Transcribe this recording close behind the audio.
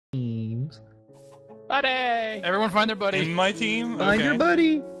Teams. Buddy! Everyone find their buddy. In my team? Find your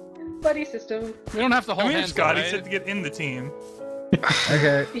buddy. Buddy system. We don't have to hold Come here, hands, Scott. He right? said to get in the team.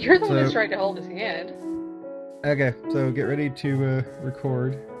 Okay. You're the one who's trying to hold his hand. Okay, so get ready to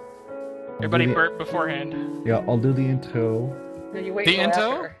record. Everybody burp beforehand. Yeah, I'll do the intro. No, you wait The till Into?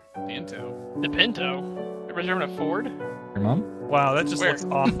 after. The Into. The Pinto? Everybody's driving a Ford? Your mom? Wow, that just Where? looks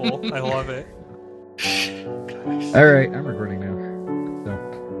awful. I love it. Alright, I'm recording now.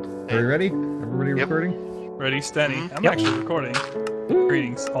 So, are you ready? Everybody recording? Ready, steady. I'm Yep. actually recording.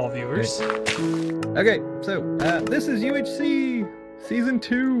 Greetings, all viewers. Okay, so, this is UHC Season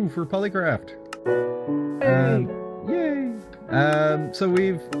 2 for Polycast. Yay! So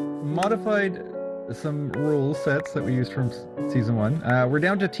we've modified some rule sets that we used from Season 1. We're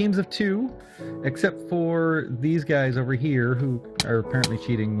down to teams of 2, except for these guys over here who are apparently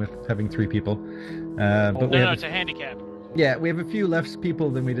cheating with having 3 people. But we have it's a handicap. yeah, we have a few less people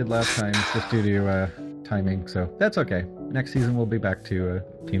than we did last time, just due to timing, so that's okay. Next season we'll be back to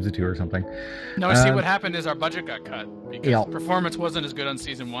teams of 2 or something. No, see, what happened is our budget got cut because Yeah. performance wasn't as good on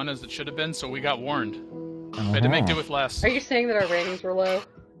Season 1 as it should have been, so we got warned. We had to make do with less. Are you saying that our ratings were low?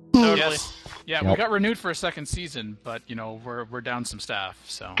 Totally. Yes. Yeah, we Yep. got renewed for a second season, but, you know, we're down some staff,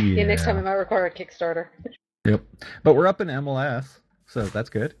 so... Yeah, next time I might require a Kickstarter. Yep. But we're up in MLS, so that's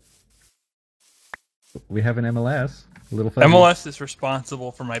good. We have an MLS. A little fuzzy. MLS is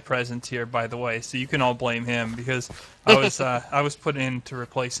responsible for my presence here, by the way, so you can all blame him because I was put in to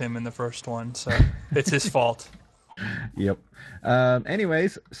replace him in the first one, so it's his fault. Yep.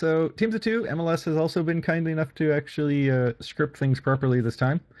 Anyways, so teams of 2, MLS has also been kind enough to actually script things properly this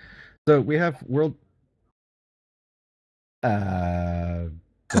time. So we have world.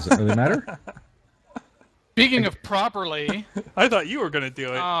 Does it really matter? Speaking of properly... I thought you were going to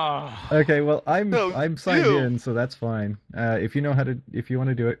do it. Okay, well I'm signed you. in, so that's fine. If you know how to, if you want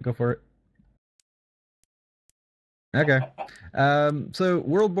to do it, go for it. Okay. So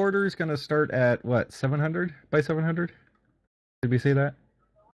world border is going to start at what, 700 by 700? Did we say that?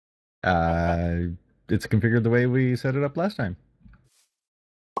 It's configured the way we set it up last time.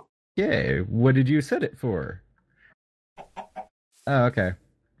 Yay! What did you set it for? Oh, okay.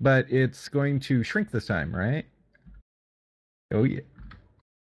 But it's going to shrink this time, right? Oh yeah.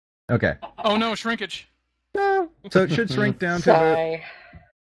 Okay. Oh no, shrinkage. No. So it should shrink down to about, Sigh.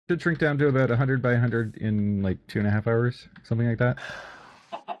 should shrink down to about 100 by 100 in like 2.5 hours, something like that.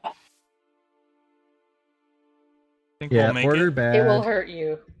 Think Yeah, we'll make border it. bad. It will hurt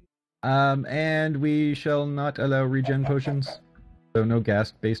you. And we shall not allow regen potions. So no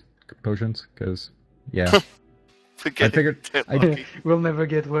gas-based potions, because, yeah. Forget I figured... it. I, We'll never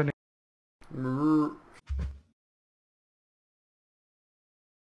get one.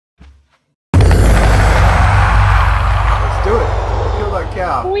 Let's do it. Kill that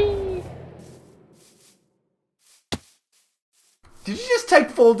cow. Whee! Did you just take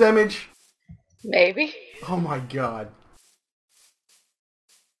fall damage? Maybe. Oh my god.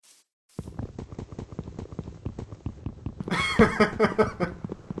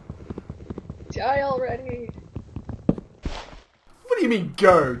 Die already. What do you mean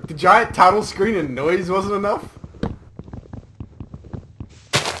go? The giant title screen and noise wasn't enough?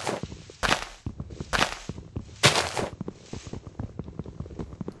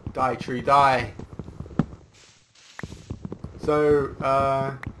 Die, tree, die.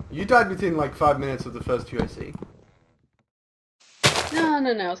 So, you died within like 5 minutes of the first UAC.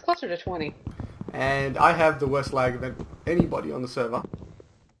 No. It's closer to 20. And I have the worst lag of anybody on the server.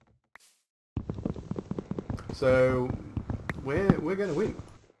 So, we're gonna win.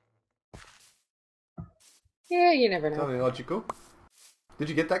 Yeah, you never know. Something logical. Did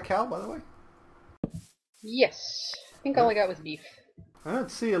you get that cow, by the way? Yes. I think all I got was beef. I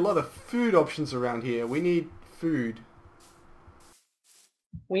don't see a lot of food options around here. We need food.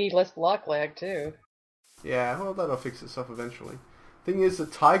 We need less block lag, too. Yeah, well, that'll fix itself eventually. Thing is, the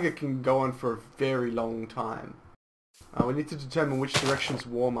tiger can go on for a very long time. We need to determine which direction's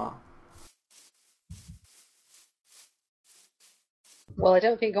warmer. Well, I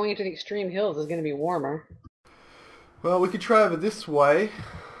don't think going into the extreme hills is going to be warmer. Well, we could try over this way,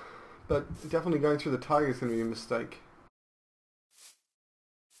 but definitely going through the tiger is going to be a mistake.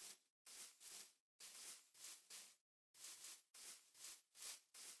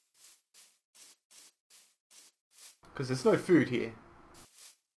 Because there's no food here.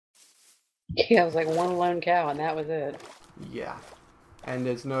 Yeah, it was like one lone cow, and that was it. Yeah. And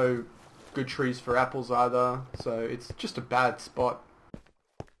there's no good trees for apples either, so it's just a bad spot.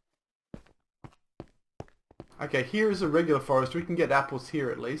 Okay, here is a regular forest. We can get apples here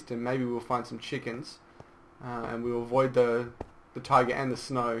at least, and maybe we'll find some chickens. And we'll avoid the the taiga and the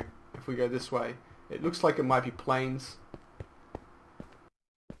snow if we go this way. It looks like it might be plains.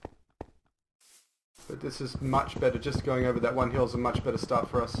 But this is much better. Just going over that one hill is a much better start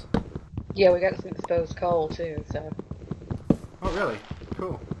for us. Yeah, we got some exposed coal too, so. Oh, really?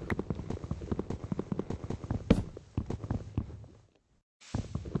 Cool.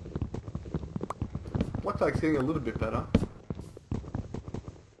 Black flag's getting a little bit better.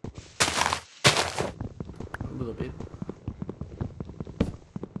 A little bit.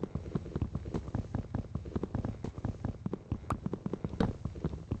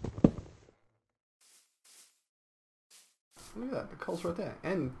 Look at that, the coal's right there.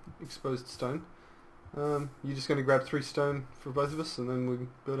 And exposed stone. You're just going to grab 3 stone for both of us and then we can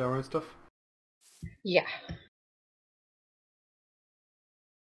build our own stuff? Yeah.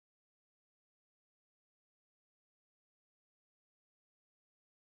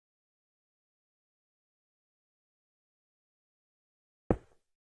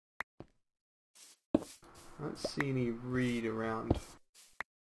 I don't see any reed around.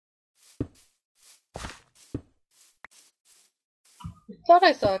 I thought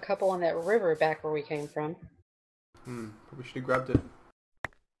I saw a couple on that river back where we came from. Probably should have grabbed it.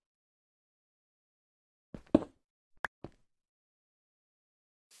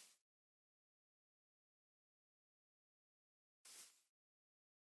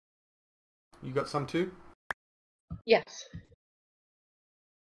 You got some too? Yes.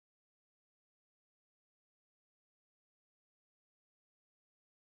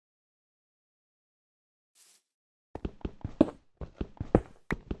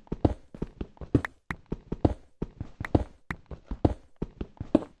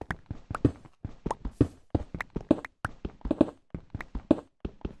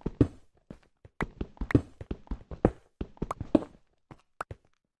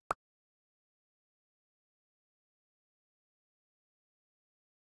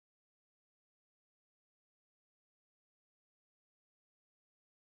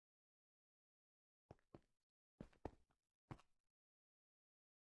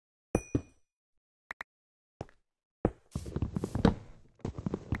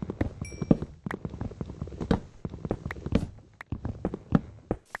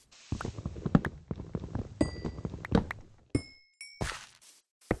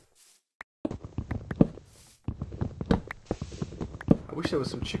 I wish there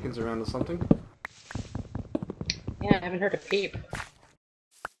was some chickens around or something. Yeah, I haven't heard a peep.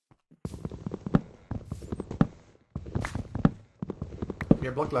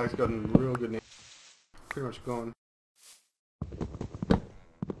 Yeah, black lag's gotten real good now. Pretty much gone.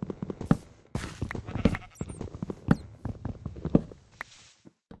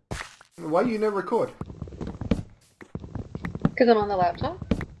 Why do you never record? Because I'm on the laptop?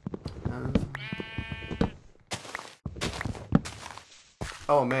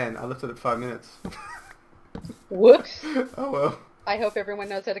 Oh man, I left it at 5 minutes. Whoops. Oh well. I hope everyone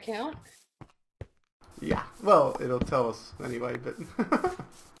knows how to count. Yeah, well, it'll tell us anyway, but...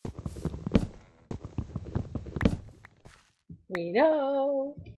 We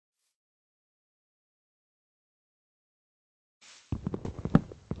know.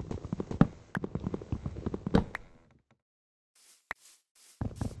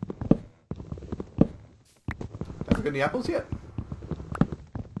 Have we got any apples yet?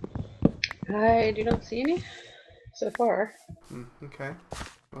 I do not see any so far. Okay.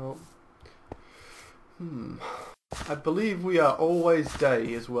 Well... I believe we are always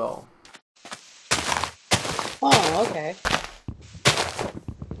day as well. Oh, okay.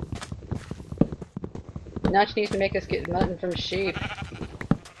 Notch needs to make us get mutton from sheep.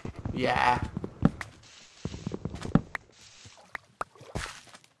 Yeah.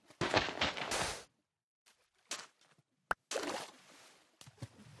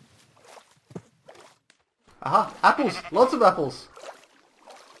 Aha! Apples! Lots of apples!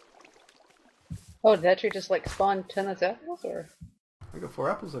 Oh, did that tree just like spawn tons of apples, or? I got 4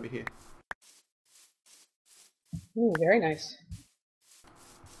 apples over here. Ooh, very nice.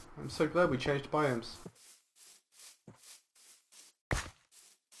 I'm so glad we changed biomes.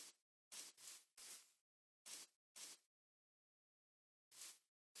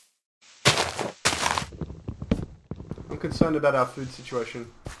 I'm concerned about our food situation.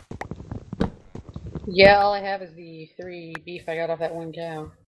 Yeah, all I have is the 3 beef I got off that one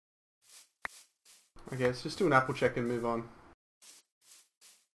cow. Okay, let's just do an apple check and move on.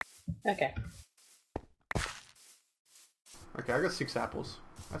 Okay. Okay, I got 6 apples.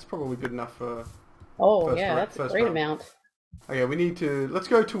 That's probably good enough for... Oh, First yeah, round- that's a first great round. amount. Okay, we need to... Let's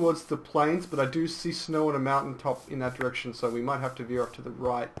go towards the plains, but I do see snow on a mountaintop in that direction, so we might have to veer off to the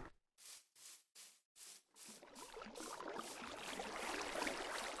right.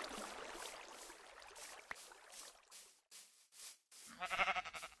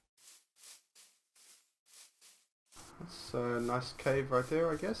 It's a nice cave right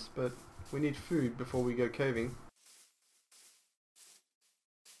there, I guess, but we need food before we go caving.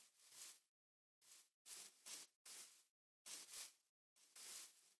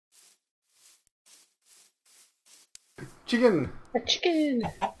 Chicken! A chicken!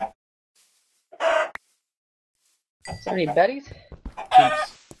 So many buddies?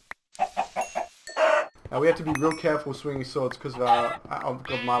 Chips. We have to be real careful swinging swords because of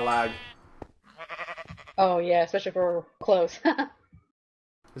my lag. Oh yeah, especially if we're close.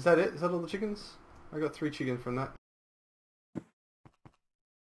 Is that it? Is that all the chickens? I got 3 chickens from that.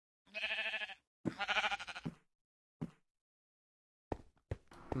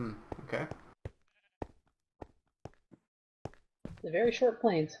 Okay. The very short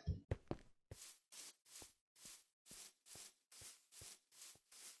plains.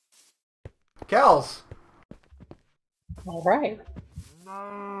 Cows! Alright.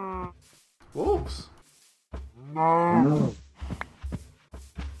 Wolves! Okay.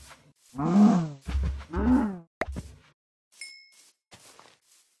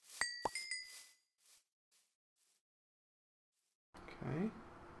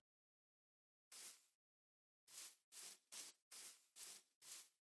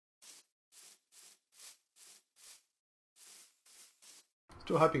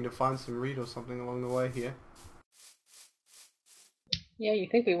 Still hoping to find some reed or something along the way here. Yeah, you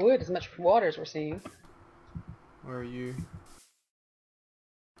think we would, as much water as we're seeing. Where are you?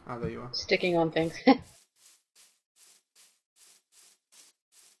 Ah, there you are. Sticking on things.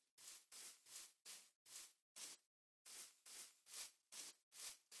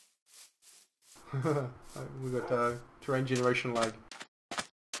 We got terrain generation lag.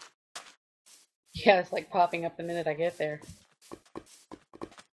 Yeah, it's like popping up the minute I get there.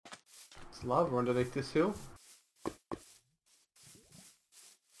 It's lava underneath this hill.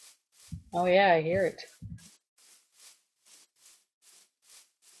 Oh yeah, I hear it.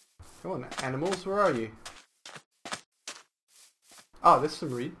 Come on, animals, where are you? Oh, there's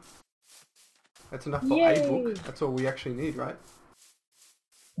some reed. That's enough for Yay! a book. That's all we actually need, right?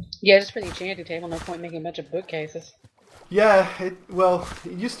 Yeah, just for the enchanting table, no point making a bunch of bookcases. Yeah, it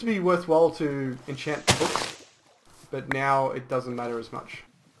used to be worthwhile to enchant the books, but now it doesn't matter as much.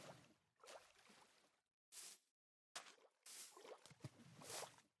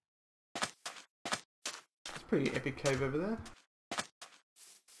 It's a pretty epic cave over there.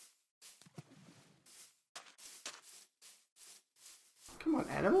 Come on,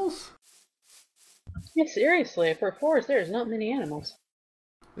 animals! Yeah, seriously, for a forest, there's not many animals.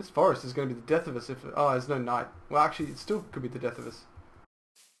 This forest is going to be the death of us if... Oh, there's no night. Well, actually, it still could be the death of us.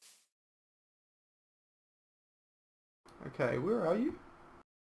 Okay, where are you?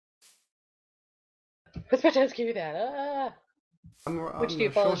 What's supposed to ask you that? Which do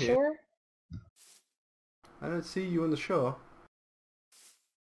you follow shore? I don't see you on the shore.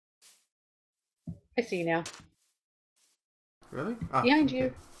 I see you now. Really? Ah, Behind okay.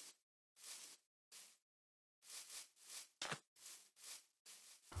 you.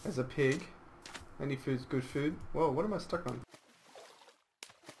 There's a pig. Any food's good food. Whoa, what am I stuck on?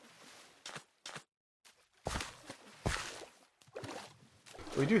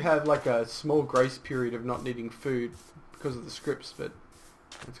 We do have like a small grace period of not needing food because of the scripts, but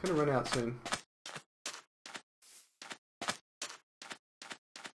it's going to run out soon.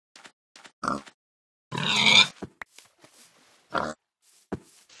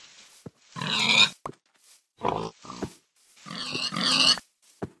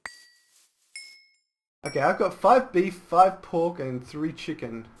 Okay, I've got 5 beef, 5 pork, and 3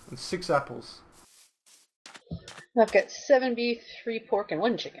 chicken, and 6 apples. I've got 7 beef, 3 pork, and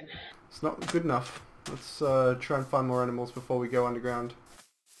 1 chicken. It's not good enough. Let's try and find more animals before we go underground.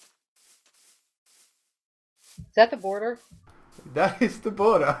 Is that the border? That is the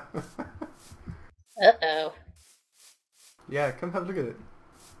border. Uh-oh. Yeah, come have a look at it.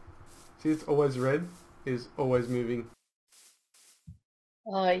 See, it's always red. It is always moving.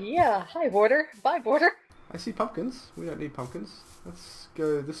 Yeah. Hi, border. Bye, border. I see pumpkins. We don't need pumpkins. Let's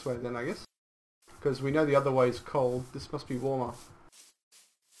go this way then, I guess. Because we know the other way is cold. This must be warmer.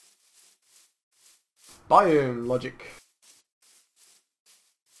 Biome logic.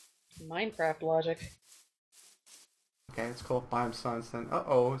 Minecraft logic. Okay, let's call it biome science then.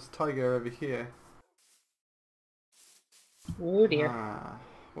 Uh-oh, it's tiger over here. Oh dear. Ah,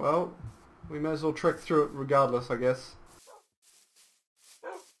 well, we may as well trek through it regardless, I guess.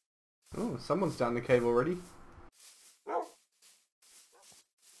 Oh, someone's down the cave already.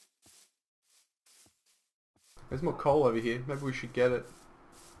 There's more coal over here. Maybe we should get it.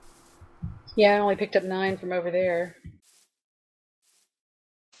 Yeah, I only picked up 9 from over there.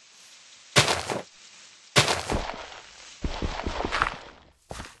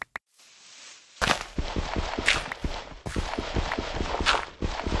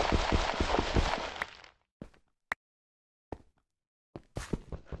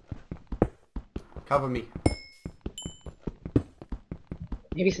 Cover me.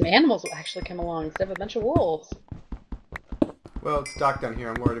 Maybe some animals will actually come along instead of a bunch of wolves. Well, it's dark down here.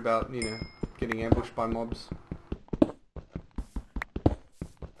 I'm worried about, getting ambushed by mobs.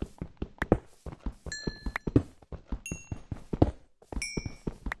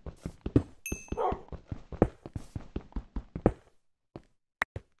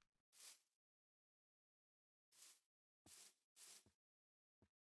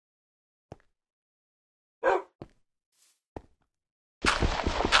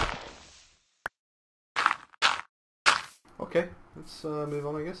 Okay, let's move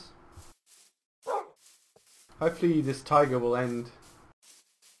on, I guess. Hopefully this tiger will end.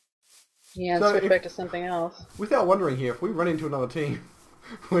 Yeah, So switch if- back to something else. Without wondering here, if we run into another team,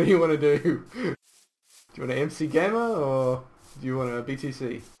 what do you want to do? Do you want an MC Gamer or do you want a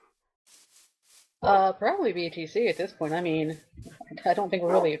BTC? Probably BTC at this point. I mean, I don't think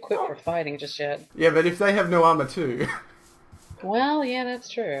we're really equipped for fighting just yet. Yeah, but if they have no armor too, Well, yeah, that's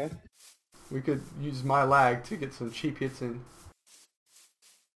true. we could use my lag to get some cheap hits in.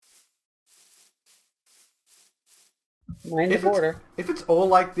 Mind the border. If it's all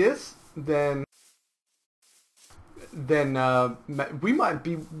like this, then we might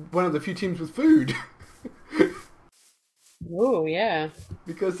be one of the few teams with food. Ooh, yeah.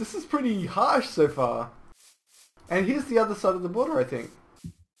 Because this is pretty harsh so far. And here's the other side of the border, I think.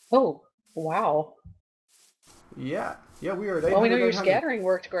 Oh, wow. Yeah, we are at 800. Well, we know your 800. scattering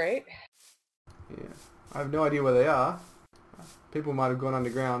worked great. Yeah, I have no idea where they are. People might have gone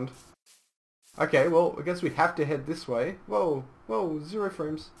underground. Okay, well, I guess we have to head this way. Whoa, 0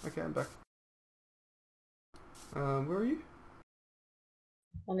 frames. Okay, I'm back. Where are you?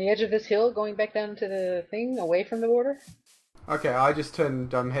 On the edge of this hill, going back down to the thing, away from the border? Okay, I just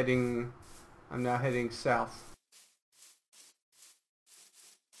turned, I'm now heading south.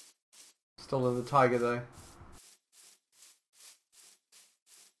 Still in the tiger though.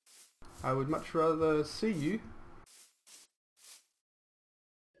 I would much rather see you.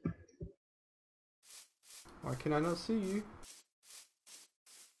 Why can I not see you?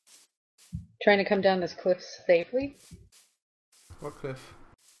 Trying to come down this cliff safely? What cliff?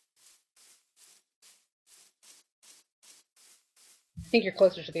 I think you're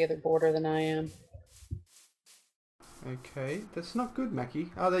closer to the other border than I am. Okay, that's not good,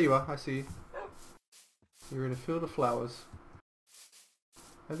 Mackie. Oh, there you are. I see you. You're in a field of flowers.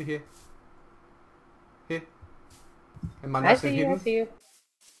 Over here. Here. Am I I nice see and you, I hidden? see you.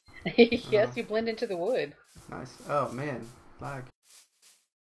 Yes, Oh. you blend into the wood. Nice. Oh man, lag.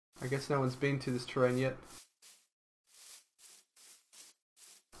 I guess no one's been to this terrain yet.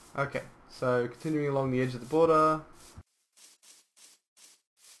 Okay, so continuing along the edge of the border.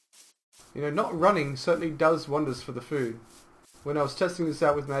 Not running certainly does wonders for the food. When I was testing this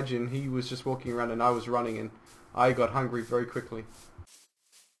out with Majin, he was just walking around and I was running and I got hungry very quickly.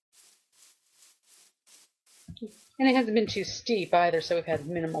 And it hasn't been too steep either, so we've had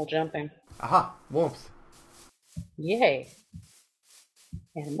minimal jumping. Aha! Warmth! Yay.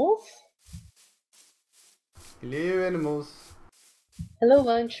 Animals? Hello, animals. Hello,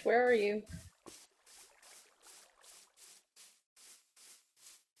 lunch. Where are you?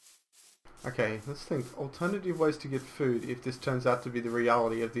 Okay, let's think. Alternative ways to get food if this turns out to be the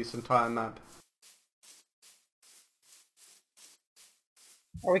reality of this entire map.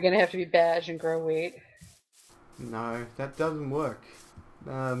 Are we going to have to be badged and grow weight? No, that doesn't work.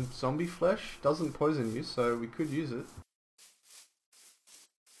 Zombie flesh doesn't poison you, so we could use it.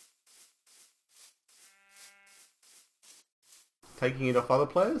 Taking it off other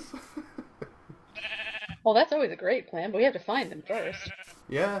players? Well, that's always a great plan, but we have to find them first.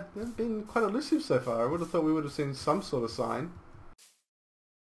 Yeah, they've been quite elusive so far. I would have thought we would have seen some sort of sign.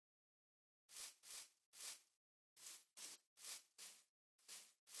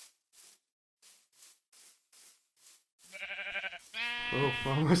 Oh, I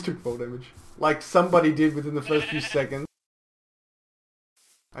almost took fall damage. Like somebody did within the first few seconds.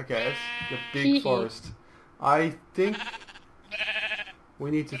 Okay, that's the big forest. I think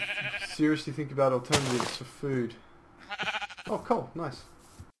we need to seriously think about alternatives for food. Oh, cool. Nice.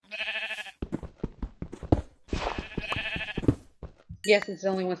 Yes, since it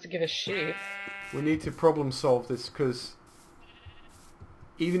only wants to give us sheep. We need to problem solve this because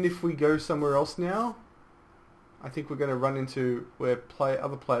even if we go somewhere else now, I think we're going to run into where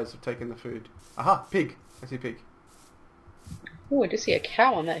other players have taken the food. Aha! Pig! I see pig. Oh, I do see a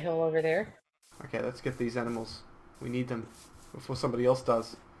cow on that hill over there. Okay, let's get these animals. We need them before somebody else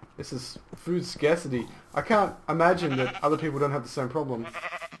does. This is food scarcity. I can't imagine that other people don't have the same problem.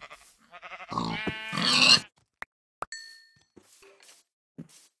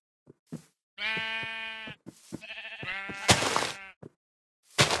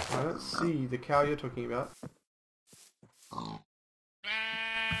 the cow you're talking about.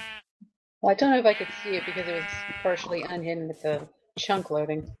 Well, I don't know if I could see it because it was partially unhidden with the chunk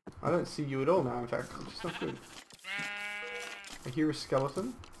loading. I don't see you at all now, in fact, which is not good. I hear a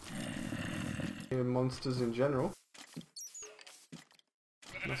skeleton. I hear monsters in general.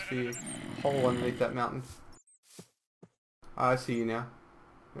 Must be a hole underneath that mountain. I see you now.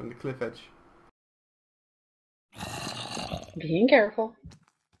 You're on the cliff edge. Being careful.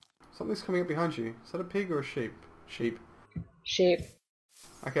 Something's coming up behind you. Is that a pig or a sheep? Sheep. Sheep.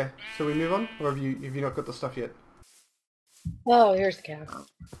 Okay, shall we move on? Or have you not got the stuff yet? Oh, here's the cow.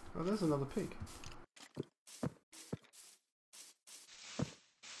 Oh, there's another pig.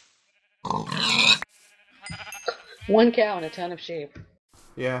 One cow and a ton of sheep.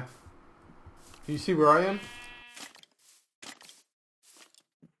 Yeah. Do you see where I am?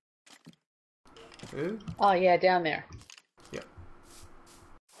 Good. Oh yeah, down there. Yep.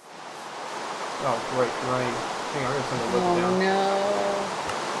 Oh, great rain. Hang on, I'm going to turn the weather Oh down. no.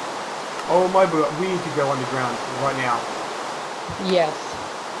 Oh my god, we need to go underground right now. Yes.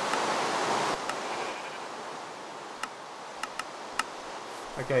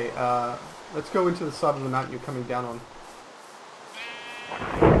 Okay, let's go into the side of the mountain you're coming down on.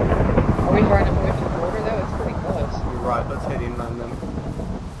 Are we far enough away from the border though? It's pretty close. You're right, let's head inland then.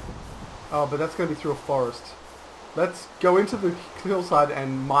 Oh, but that's going to be through a forest. Let's go into the hillside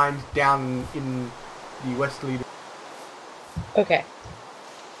and mine down in the westerly. Okay.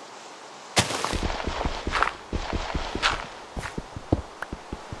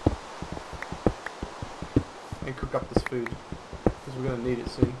 And cook up this food, because we're going to need it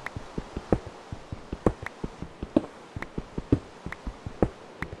soon.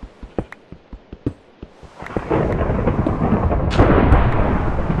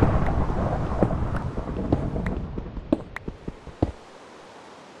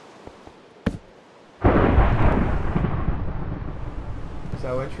 Is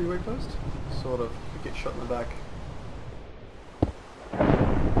our entryway closed? Sort of. We get shot in the back.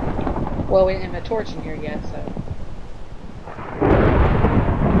 Well, we didn't have a torch in here yet, so.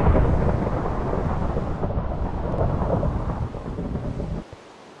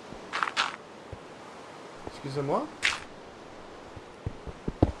 Excusez-moi.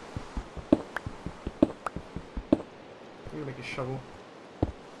 I'm gonna make a shovel.